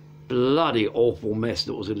bloody awful mess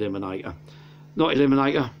that was Eliminator. Not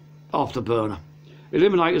Eliminator, Afterburner.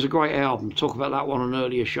 Eliminator is a great album. Talk about that one on an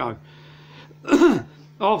earlier show.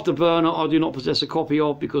 Afterburner I do not possess a copy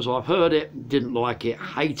of because I've heard it, didn't like it,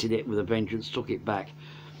 hated it with a vengeance, took it back.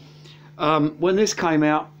 When this came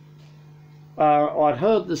out, I'd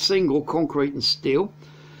heard the single Concrete and Steel,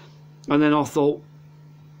 and then I thought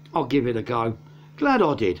I'll give it a go. Glad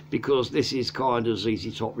I did, because this is kind of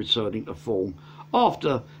ZZ Top returning to form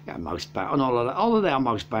after, yeah, most bands, and although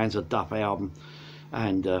most bands are Duff album,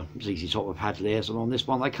 and ZZ Top have had theirs, and on this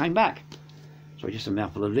one they came back. So just a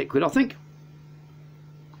mouthful of liquid, I think.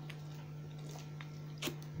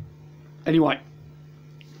 Anyway,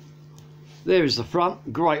 there is the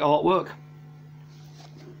front, great artwork.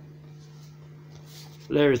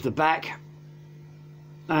 There is the back,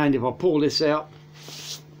 and if I pull this out,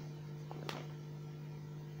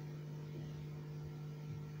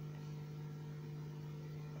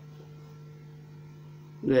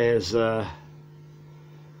 there's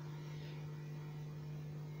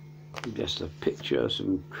just a picture,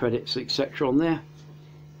 some credits, etc. on there,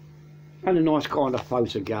 and a nice kind of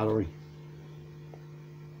photo gallery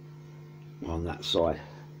on that side.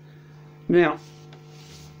 Now,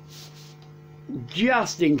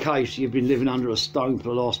 just in case you've been living under a stone for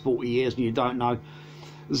the last 40 years and you don't know,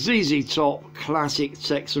 ZZ Top, classic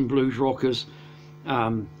Texan blues rockers,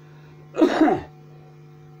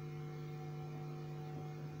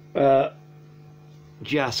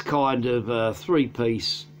 just kind of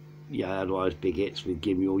three-piece, yeah, those big hits with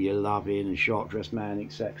Give Me All Your Lovin' and Sharp Dressed Man,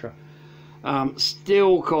 etc.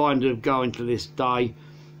 Still kind of going to this day,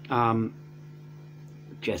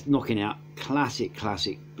 just knocking out classic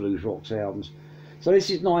blues rocks albums. So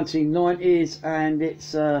this is 1990s, and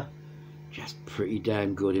it's just pretty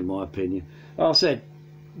damn good in my opinion. Like I said,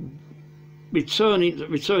 returning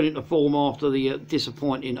to form after the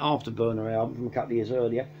disappointing Afterburner album from a couple of years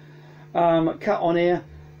earlier. Cuts on here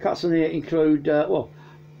include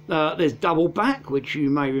there's Double Back, which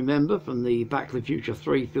you may remember from the Back to the Future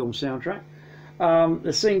 3 film soundtrack.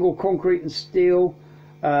 The single Concrete and Steel.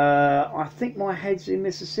 I think My Head's in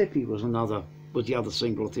Mississippi was the other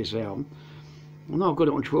single of this album. I know I've got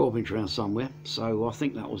it on 12-inch around somewhere, so I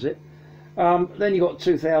think that was it. Then you got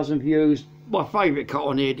 2,000 Views. My favourite cut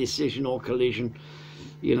on here, Decision or Collision.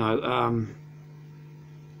 you know,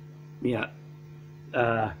 yeah,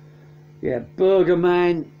 yeah, Burger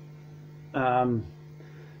Man,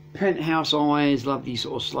 Penthouse Eyes, lovely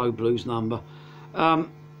sort of slow blues number.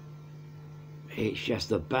 It's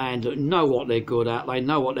just a band that know what they're good at. They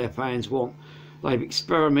know what their fans want. They've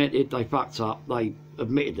experimented. They fucked up. They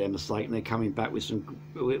admitted their mistake, and they're coming back with some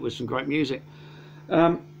great music.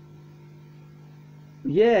 Yeah,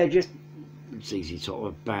 just ZZ Top,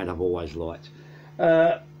 a band I've always liked.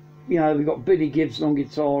 You know, we've got Billy Gibbs on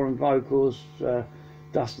guitar and vocals,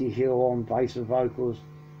 Dusty Hill on bass and vocals,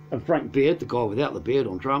 and Frank Beard, the guy without the beard,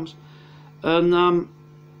 on drums. And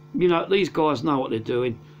you know, these guys know what they're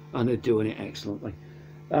doing, and they're doing it excellently.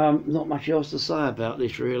 Not much else to say about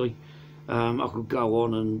this, really. I could go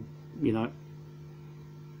on and, you know,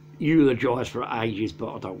 eulogise for ages,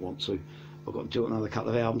 but I don't want to. I've got to do another couple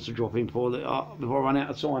of albums to drop in before I run out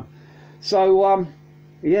of time. So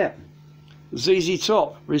yeah, ZZ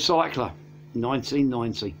Top, Recycler,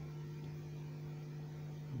 1990.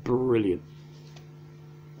 Brilliant.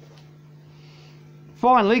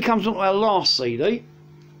 Finally comes on to our last CD,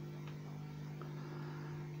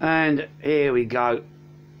 and here we go.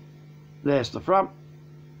 There's the front.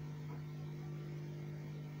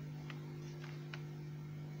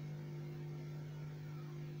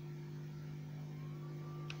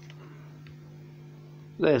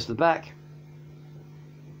 There's the back.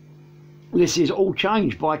 This is All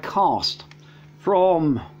Changed by Cast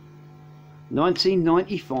from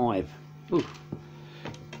 1995. Oof.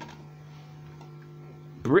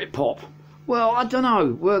 Britpop. Well, I don't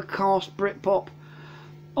know. Were Cast Britpop?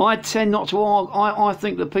 I tend not to argue. I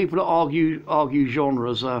think that people that argue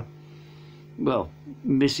genres are, well,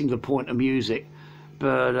 missing the point of music.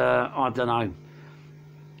 But I don't know.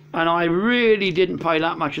 And I really didn't pay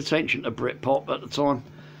that much attention to Britpop at the time.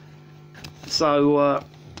 So,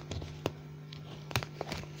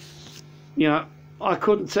 you know, I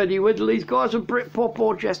couldn't tell you whether these guys are Britpop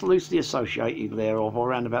or just loosely associated thereof, or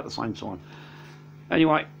around about the same time.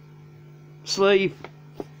 Anyway, sleeve,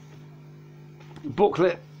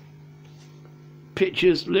 booklet,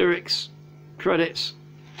 pictures, lyrics, credits,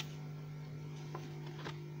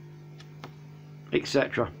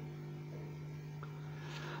 etc.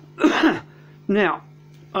 Now,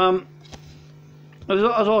 as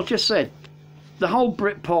I just said, the whole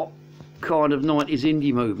Britpop kind of 90s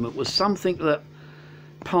indie movement was something that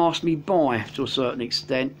passed me by to a certain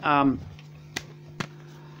extent.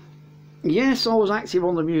 Yes, I was active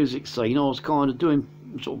on the music scene. I was kind of doing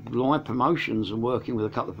sort of live promotions and working with a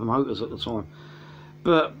couple of promoters at the time.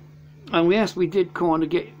 And we did kind of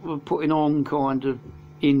get putting on kind of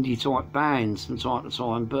indie type bands from time to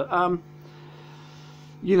time, but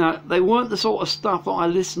you know, they weren't the sort of stuff that I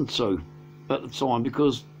listened to at the time,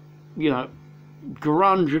 because, you know,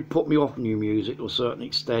 grunge had put me off new music to a certain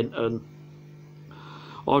extent, and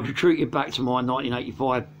I'd retreated back to my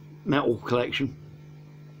 1985 metal collection,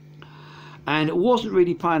 and it wasn't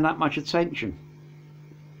really paying that much attention.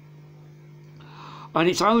 And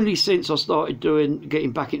it's only since I started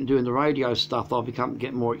getting back into doing the radio stuff that I've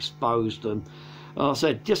getting more exposed. And like I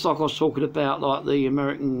said, just like I was talking about, like the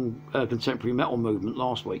American contemporary metal movement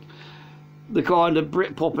last week, the kind of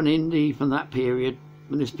Britpop and indie from that period,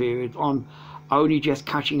 from this period, I'm only just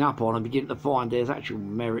catching up on and beginning to find there's actual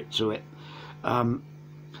merit to it. And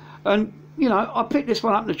you know, I picked this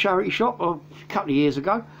one up in the charity shop a couple of years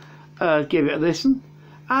ago, give it a listen,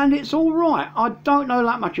 and it's all right. I don't know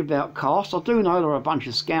that much about Cast. I do know they're a bunch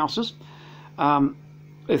of Scousers.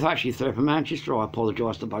 If actually they're from Manchester, I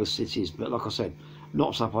apologise to both cities, but like I said,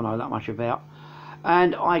 not stuff I know that much about.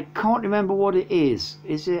 And I can't remember what it is.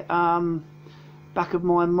 Is it Back of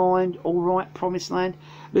My Mind, All Right, Promised Land?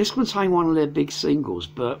 This contains one of their big singles,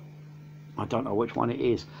 but I don't know which one it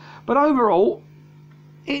is. But overall,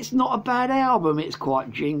 it's not a bad album. It's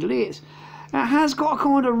quite jingly. It has got a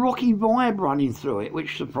kind of rocky vibe running through it,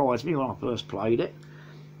 which surprised me when I first played it.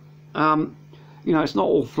 You know, it's not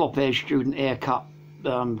all flop-edged student haircut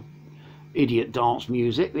idiot dance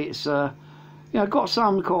music. It's you know, got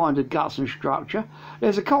some kind of guts and structure.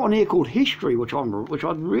 There's a cut on here called History, which I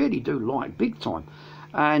really do like big time,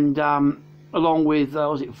 and along with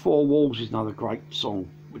was it Four Walls is another great song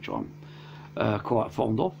which I'm quite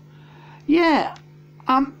fond of. Yeah,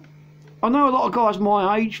 I know a lot of guys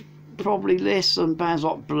my age probably listen bands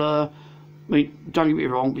like Blur. I mean, don't get me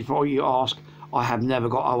wrong, before you ask, I have never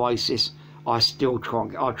got Oasis. I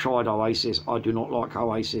tried Oasis. I do not like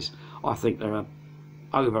Oasis. I think they're a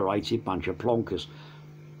overrated bunch of plonkers.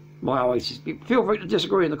 My Oasis, feel free to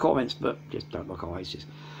disagree in the comments, but just don't like Oasis.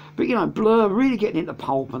 But you know, Blur really getting into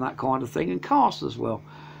pulp and that kind of thing, and Cast as well.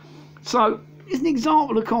 So it's an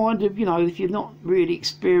example of kind of, you know, if you're not really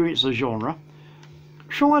experienced the genre,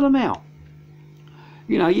 try them out.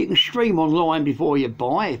 You know, you can stream online before you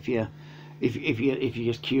buy if you're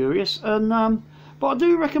just curious. And but I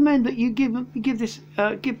do recommend that you give this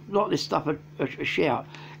like this stuff a shout,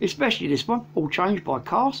 especially this one, all changed by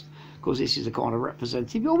cast, because this is a kind of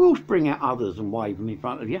representative. I will bring out others and wave them in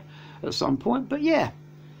front of you at some point. But yeah,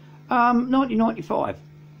 1995,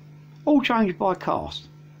 all changed by cast.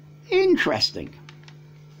 Interesting.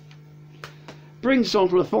 Brings us on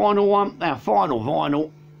to the final one, our final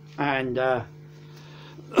vinyl, and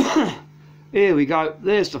here we go.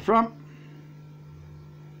 There's the front.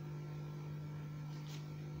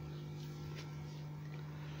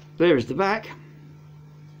 There is the back.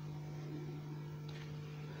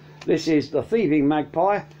 This is the Thieving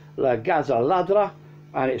Magpie, La Gaza Ladra,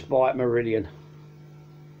 and it's by Marillion.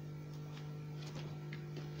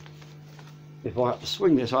 If I have to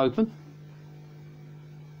swing this open,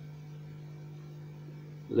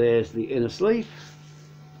 there's the inner sleeve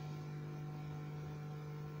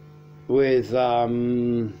with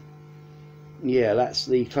yeah, that's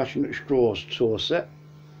the Clutching at Straws tour set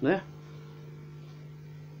there.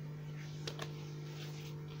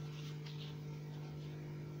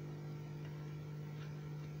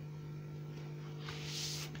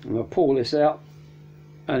 I'm going to pull this out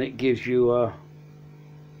and it gives you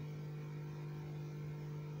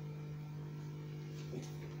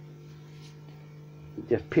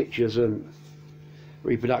just pictures and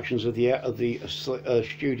reproductions of the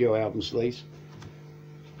studio album sleeves.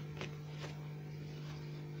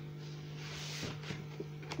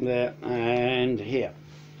 There and here.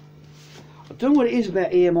 I don't know what it is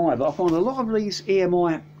about EMI, but I find a lot of these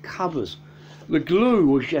EMI covers, the glue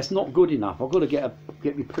was just not good enough. I've got to get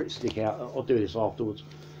my Pritt stick out. I'll do this afterwards,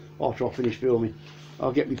 after I finish filming.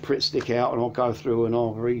 I'll get my Pritt stick out and I'll go through and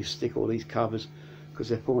I'll re-stick all these covers because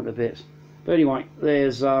they're falling to bits. But anyway,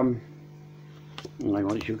 there's hang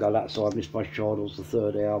on, it should go that side. Misplaced Child's the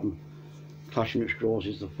third album. Clutching at Straws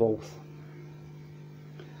is the fourth.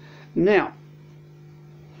 Now,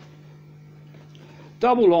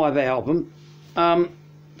 double live album. From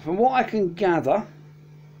what I can gather,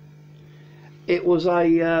 it was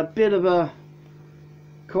a bit of a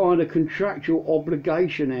kind of contractual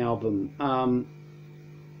obligation album.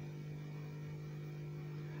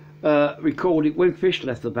 Recorded when Fish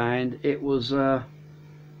left the band. It was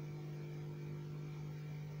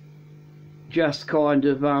just kind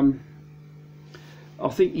of I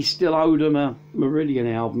think he still owed them a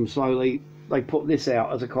Marillion album, so they put this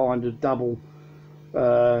out as a kind of double.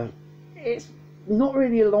 It's not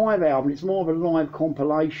really a live album, it's more of a live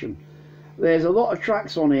compilation. There's a lot of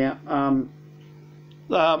tracks on here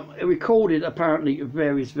recorded apparently at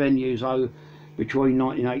various venues between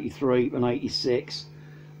 1983 and 86.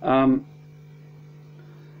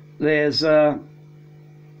 There's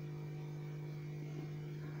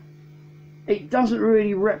it doesn't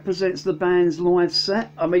really represent the band's live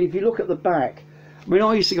set. I mean, if you look at the back, I mean,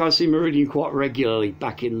 I used to go see Marillion quite regularly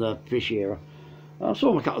back in the Fish era. I saw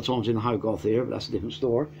them a couple of times in the Hogarth era, but that's a different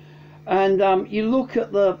story. And you look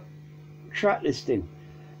at the track listing,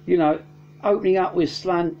 you know, opening up with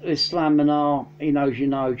Slam Manar, He Knows You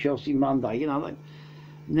Know, Chelsea Monday, you know,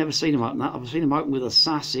 never seen them open that. I've seen them open with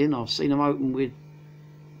Assassin. I've seen them open with.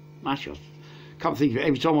 Actually, I can't think of it.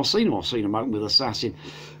 Every time I've seen them open with Assassin,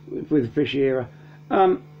 with the Fish era.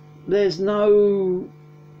 There's no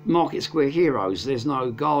Market Square Heroes. There's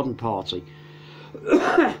no Garden Party.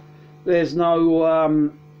 There's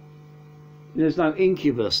no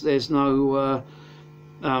Incubus. There's no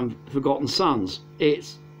Forgotten Sons.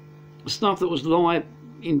 It's stuff that was live,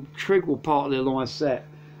 integral part of their live set,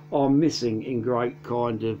 are missing in great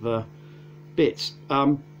kind of bits.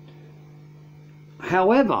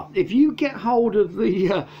 However, if you get hold of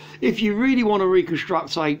the, if you really want to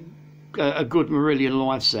reconstruct a good Marillion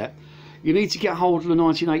live set, you need to get hold of the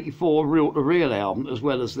 1984 Reel to Reel album as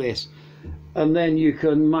well as this, and then you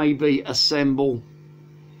can maybe assemble,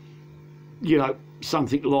 you know,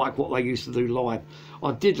 something like what they used to do live.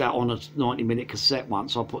 I did that on a 90-minute cassette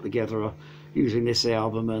once. I put together using this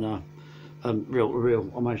album and Reel to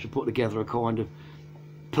Reel, I managed to put together a kind of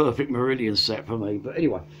perfect Marillion set for me. But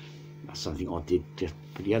anyway, that's something I did just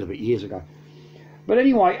put together a bit years ago. But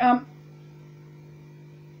anyway,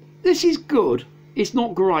 this is good. It's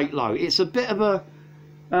not great though. It's a bit of a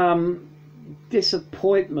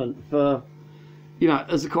disappointment for, you know,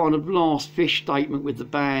 as a kind of last Fish statement with the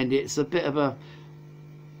band. It's a bit of a,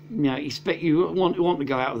 you know, you want to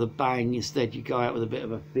go out with a bang, instead you go out with a bit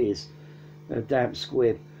of a fizz, a damp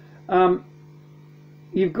squib.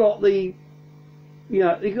 You've got the, you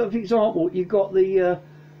know, you've got, for example, you've got the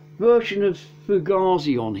version of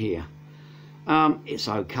Fugazi on here. It's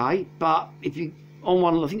okay, but if you on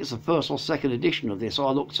one, I think it's the first or second edition of this,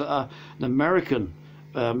 I looked at an American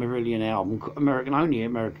Marillion album, American only, a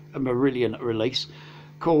Marillion release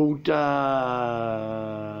called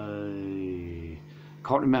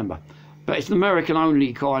can't remember, but it's an American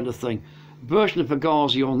only kind of thing. Version of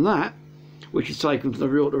Fugazi on that, which is taken from the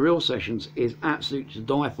reel-to-reel sessions, is absolutely to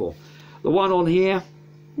die for. The one on here,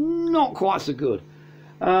 not quite so good.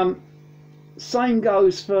 Same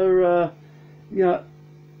goes for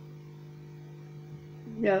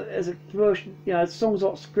as a version, songs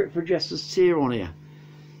like Script for Jester's Tear on here.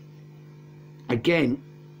 Again,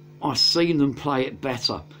 I've seen them play it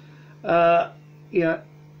better.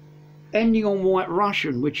 Ending on White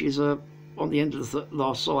Russian, which is on the end of the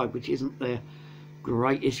last side, which isn't their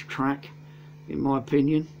greatest track, in my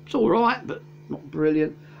opinion. It's all right, but not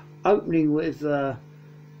brilliant. Opening with,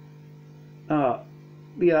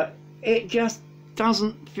 it just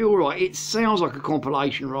doesn't feel right. It sounds like a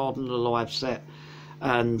compilation rather than a live set,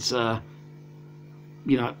 and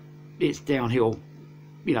it's downhill.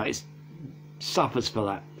 It suffers for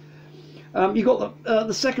that. You got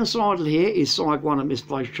the second side of here is side 1 of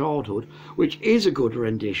Misplaced Childhood, which is a good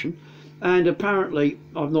rendition, and apparently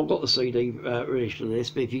I've not got the CD reissue of this,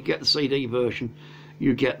 but if you get the CD version,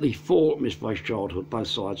 you get the full Misplaced Childhood, both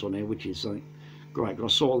sides on there, which is great. I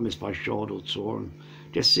saw the Misplaced Childhood tour, and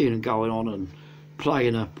just seeing them going on and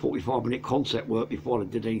playing a 45-minute concept work before they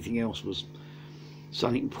did anything else was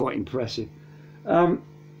something quite impressive. Yeah,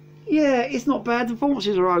 it's not bad. The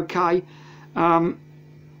performances are okay. But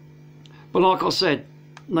like I said,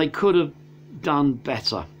 they could have done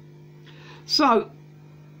better. So,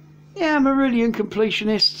 yeah, Marillion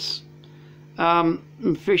completionists and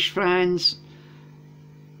Fish fans,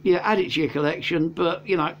 yeah, add it to your collection. But,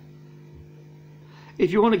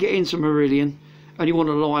 if you want to get into Marillion and you want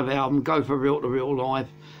a live album, go for reel-to-reel live.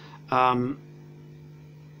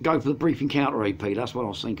 Go for the Brief Encounter EP, that's what I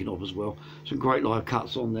was thinking of as well. Some great live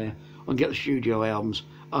cuts on there. And get the studio albums,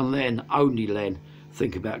 and then, only then,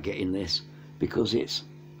 think about getting this, because it's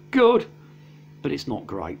good, but it's not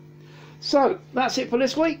great. So that's it for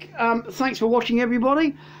this week. Thanks for watching,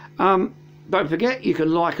 everybody. Don't forget, you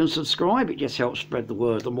can like and subscribe. It just helps spread the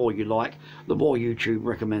word. The more you like, the more YouTube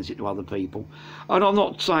recommends it to other people. And I'm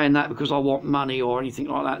not saying that because I want money or anything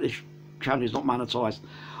like that. This channel is not monetized.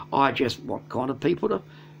 I just want kind of people to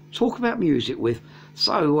talk about music with.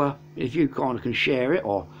 So if you kind of can share it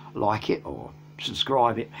or like it or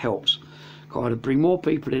subscribe, it helps kind of bring more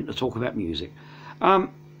people in to talk about music.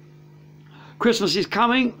 Christmas is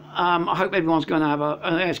coming. I hope everyone's going to have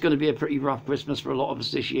it's going to be a pretty rough Christmas for a lot of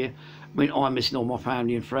us this year. I mean, I'm missing all my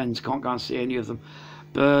family and friends, can't go and see any of them,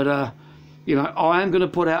 but I am going to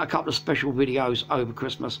put out a couple of special videos over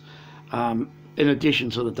Christmas, in addition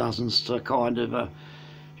to the dozens, to kind of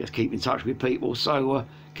just keep in touch with people. So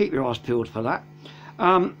keep your eyes peeled for that.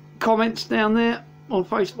 Comments down there on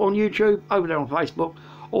Facebook, on YouTube, over there on Facebook.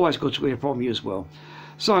 Always good to hear from you as well.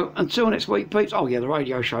 So until next week, peeps. Oh yeah, the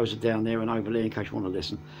radio shows are down there and over there in case you want to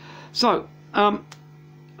listen. So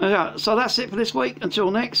so that's it for this week. Until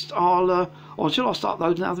next, until I start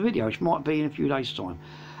loading another video, which might be in a few days' time.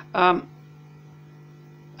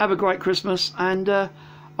 Have a great Christmas, and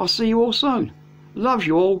I'll see you all soon. Love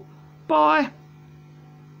you all. Bye.